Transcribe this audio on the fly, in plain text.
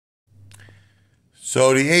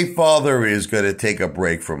So the Apefather is going to take a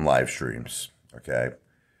break from live streams, okay?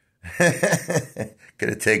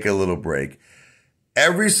 Going to take a little break.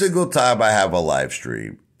 Every single time I have a live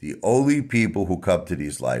stream, the only people who come to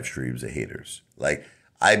these live streams are haters. Like,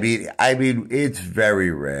 I mean, it's very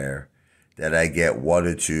rare that I get one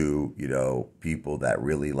or two, people that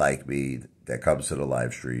really like me that comes to the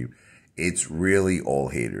live stream. It's really all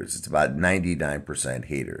haters. It's about 99%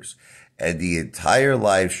 haters. And the entire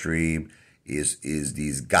live stream is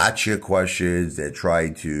these gotcha questions that try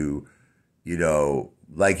to,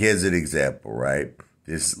 like here's an example, right?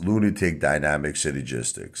 This lunatic dynamic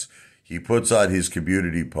synergistics. He puts on his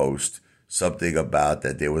community post something about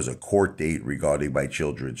that there was a court date regarding my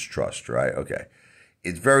children's trust, right? Okay.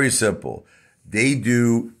 It's very simple. They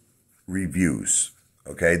do reviews.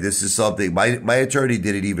 Okay, this is something, my attorney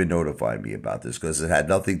didn't even notify me about this because it had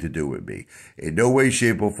nothing to do with me. In no way,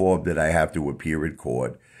 shape, or form did I have to appear in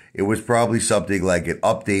court. It was probably something like an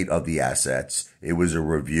update of the assets. It was a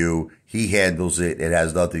review. He handles it. It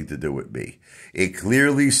has nothing to do with me. It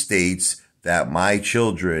clearly states that my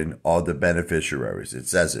children are the beneficiaries. It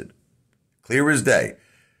says it. Clear as day.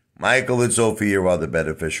 Michael and Sophia are the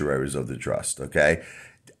beneficiaries of the trust, okay?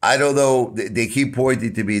 I don't know. They keep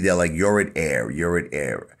pointing to me. They're like, you're an heir. You're an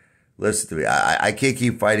heir. Listen to me. I can't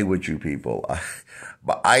keep fighting with you people.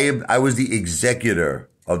 But I was the executor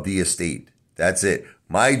of the estate. That's it.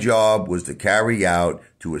 My job was to carry out,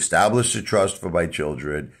 to establish the trust for my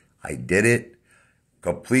children. I did it.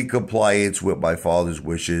 Complete compliance with my father's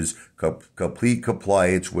wishes. Complete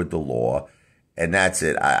compliance with the law. And that's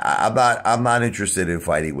it. I'm not interested in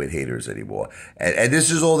fighting with haters anymore. And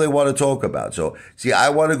this is all they want to talk about. So, see, I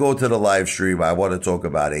want to go to the live stream. I want to talk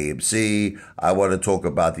about AMC. I want to talk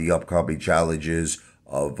about the upcoming challenges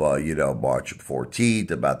of, March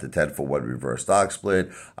 14th, about the 10-for-1 reverse stock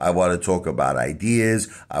split. I want to talk about ideas.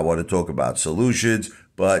 I want to talk about solutions.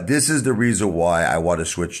 But this is the reason why I want to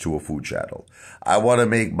switch to a food channel. I want to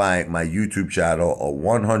make my YouTube channel a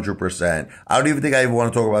 100%. I don't even think I even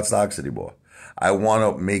want to talk about stocks anymore. I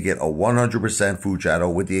want to make it a 100% food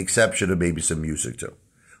channel with the exception of maybe some music too.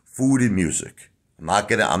 Food and music.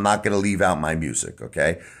 I'm not gonna leave out my music,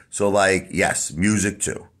 okay? So like, yes, music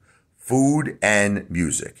too. Food and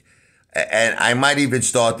music. And I might even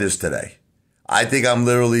start this today. I think I'm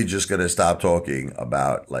literally just going to stop talking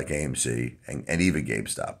about like AMC and even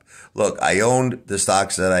GameStop. Look, I own the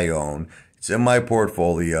stocks that I own. It's in my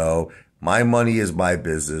portfolio. My money is my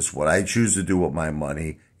business. What I choose to do with my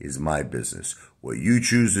money is my business. What you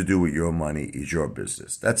choose to do with your money is your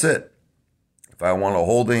business. That's it. If I want to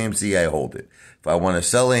hold AMC, I hold it. If I want to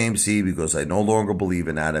sell AMC because I no longer believe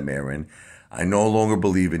in Adam Aaron, I no longer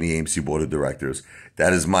believe in the AMC board of directors,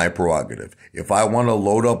 that is my prerogative. If I want to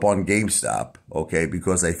load up on GameStop, okay,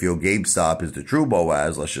 because I feel GameStop is the true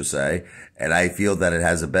Boaz, let's just say, and I feel that it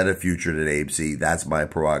has a better future than AMC, that's my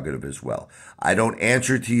prerogative as well. I don't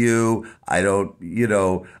answer to you. I don't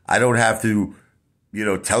have to,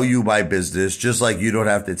 tell you my business, just like you don't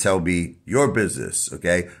have to tell me your business,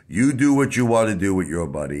 okay? You do what you want to do with your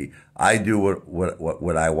money. I do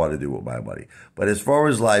what I want to do with my money. But as far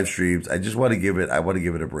as live streams, I want to give it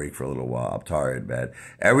a break for a little while. I'm tired, man.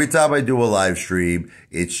 Every time I do a live stream,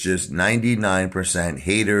 it's just 99%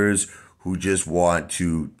 haters who just want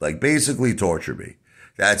to like basically torture me.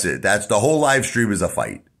 That's it. That's the whole live stream is a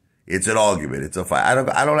fight. It's an argument. It's a fight.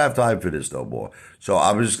 I don't have time for this no more. So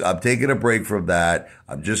I'm taking a break from that.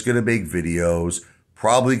 I'm just going to make videos,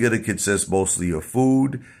 probably going to consist mostly of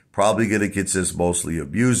food, probably going to consist mostly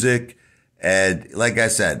of music. And like I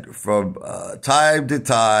said, from time to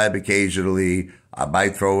time, occasionally, I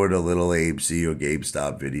might throw in a little AMC or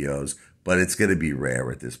GameStop videos, but it's going to be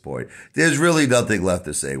rare at this point. There's really nothing left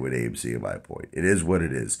to say with AMC at my point. It is what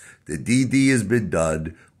it is. The DD has been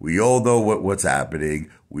done. We all know what's happening.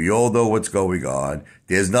 We all know what's going on.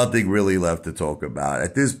 There's nothing really left to talk about.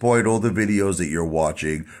 At this point, all the videos that you're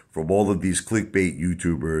watching from all of these clickbait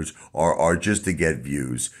YouTubers are just to get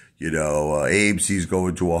views. AMC's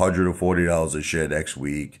going to $140 a share next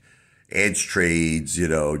week. Ants trades,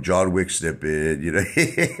 John Wick snippet,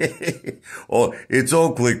 oh, it's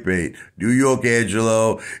all clickbait. New York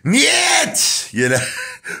Angelo, niet,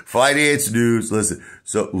 finance news. Listen,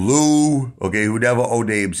 so Lou, okay, who never owned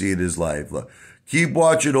AMC in his life, look, keep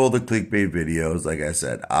watching all the clickbait videos. Like I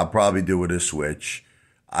said, I'm probably doing a switch.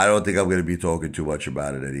 I don't think I'm going to be talking too much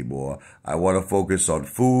about it anymore. I want to focus on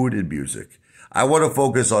food and music. I want to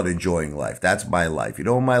focus on enjoying life. That's my life. You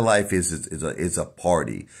know what my life is? It's a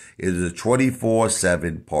party. It is a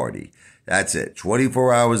 24/7 party. That's it.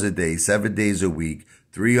 24 hours a day, 7 days a week,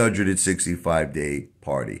 365-day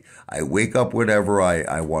party. I wake up whenever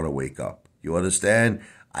I want to wake up. You understand?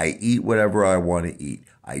 I eat whatever I want to eat.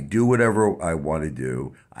 I do whatever I want to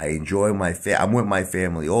do. I enjoy I'm with my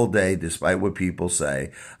family all day, despite what people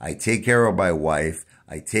say. I take care of my wife.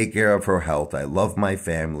 I take care of her health. I love my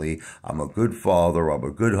family. I'm a good father. I'm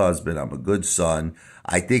a good husband. I'm a good son.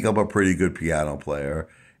 I think I'm a pretty good piano player.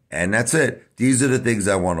 And that's it. These are the things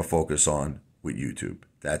I want to focus on with YouTube.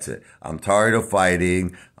 That's it. I'm tired of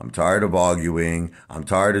fighting. I'm tired of arguing. I'm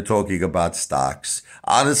tired of talking about stocks.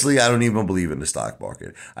 Honestly, I don't even believe in the stock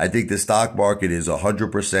market. I think the stock market is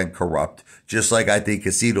 100% corrupt, just like I think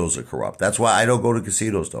casinos are corrupt. That's why I don't go to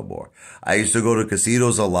casinos no more. I used to go to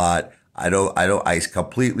casinos a lot. I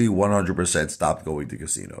completely 100% stopped going to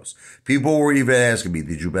casinos. People were even asking me,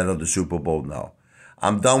 did you bet on the Super Bowl? No.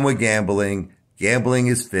 I'm done with gambling. Gambling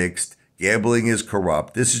is fixed. Gambling is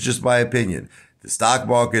corrupt. This is just my opinion. The stock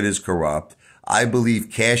market is corrupt. I believe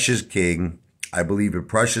cash is king. I believe in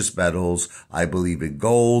precious metals. I believe in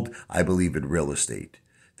gold. I believe in real estate.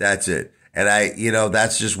 That's it. And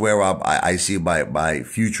that's just where I see my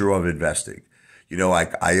future of investing.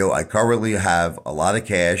 I currently have a lot of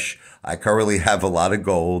cash. I currently have a lot of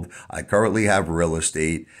gold. I currently have real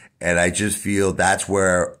estate. And I just feel that's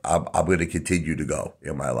where I'm going to continue to go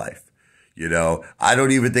in my life. I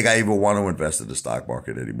don't even think I even want to invest in the stock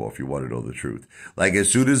market anymore, if you want to know the truth. Like, as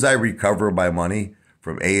soon as I recover my money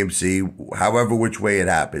from AMC, however which way it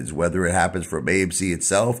happens, whether it happens from AMC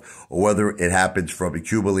itself or whether it happens from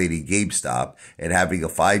accumulating GameStop and having a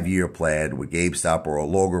 5-year plan with GameStop or a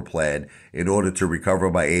longer plan in order to recover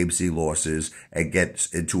my AMC losses and get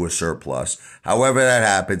into a surplus. However that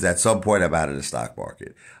happens, at some point I'm out of the stock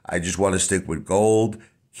market. I just want to stick with gold,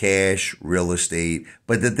 cash, real estate.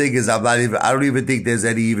 But the thing is, I don't even think there's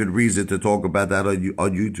any even reason to talk about that on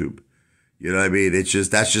YouTube. You know what I mean? That's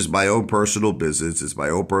just my own personal business. It's my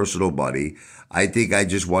own personal money. I think I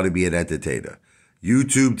just want to be an entertainer.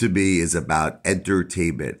 YouTube to me is about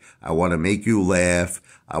entertainment. I want to make you laugh.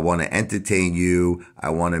 I want to entertain you.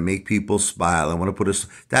 I want to make people smile.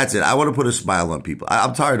 That's it. I want to put a smile on people.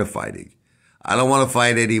 I'm tired of fighting. I don't want to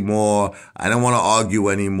fight anymore. I don't want to argue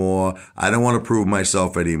anymore. I don't want to prove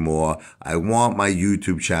myself anymore. I want my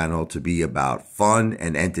YouTube channel to be about fun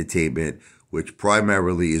and entertainment, which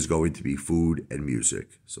primarily is going to be food and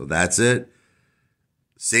music. So that's it.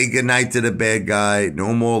 Say goodnight to the bad guy.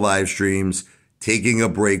 No more live streams. Taking a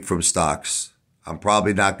break from stocks. I'm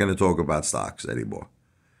probably not going to talk about stocks anymore.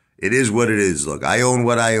 It is what it is. Look, I own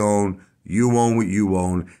what I own. You own what you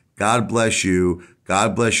own. God bless you.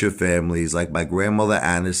 God bless your families. Like my grandmother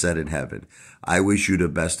Anna said in heaven, I wish you the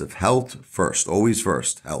best of health first, always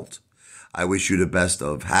first, health. I wish you the best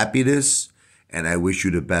of happiness, and I wish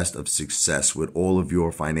you the best of success with all of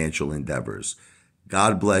your financial endeavors.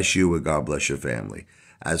 God bless you and God bless your family.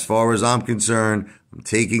 As far as I'm concerned, I'm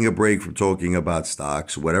taking a break from talking about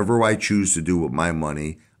stocks. Whatever I choose to do with my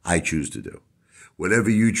money, I choose to do. Whatever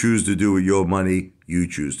you choose to do with your money, you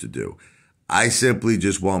choose to do. I simply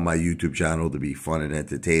just want my YouTube channel to be fun and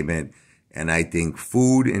entertainment. And I think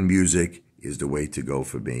food and music is the way to go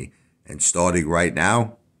for me. And starting right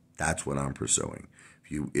now, that's what I'm pursuing.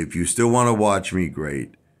 If you still want to watch me,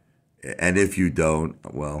 great. And if you don't,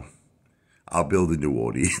 well, I'll build a new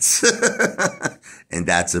audience. And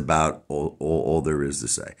that's about all there is to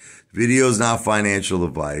say. Video is not financial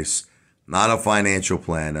advice, not a financial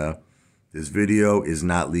planner. This video is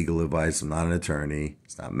not legal advice. I'm not an attorney.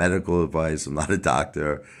 It's not medical advice. I'm not a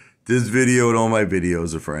doctor. This video and all my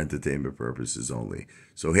videos are for entertainment purposes only.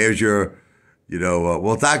 So here's your,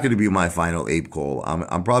 well, it's not going to be my final ape call.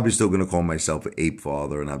 I'm probably still going to call myself an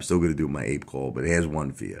Apefather, and I'm still going to do my ape call. But here's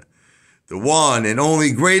one for you. The one and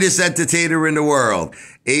only greatest entertainer in the world.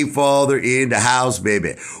 Apefather in the house,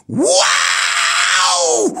 baby. Wow!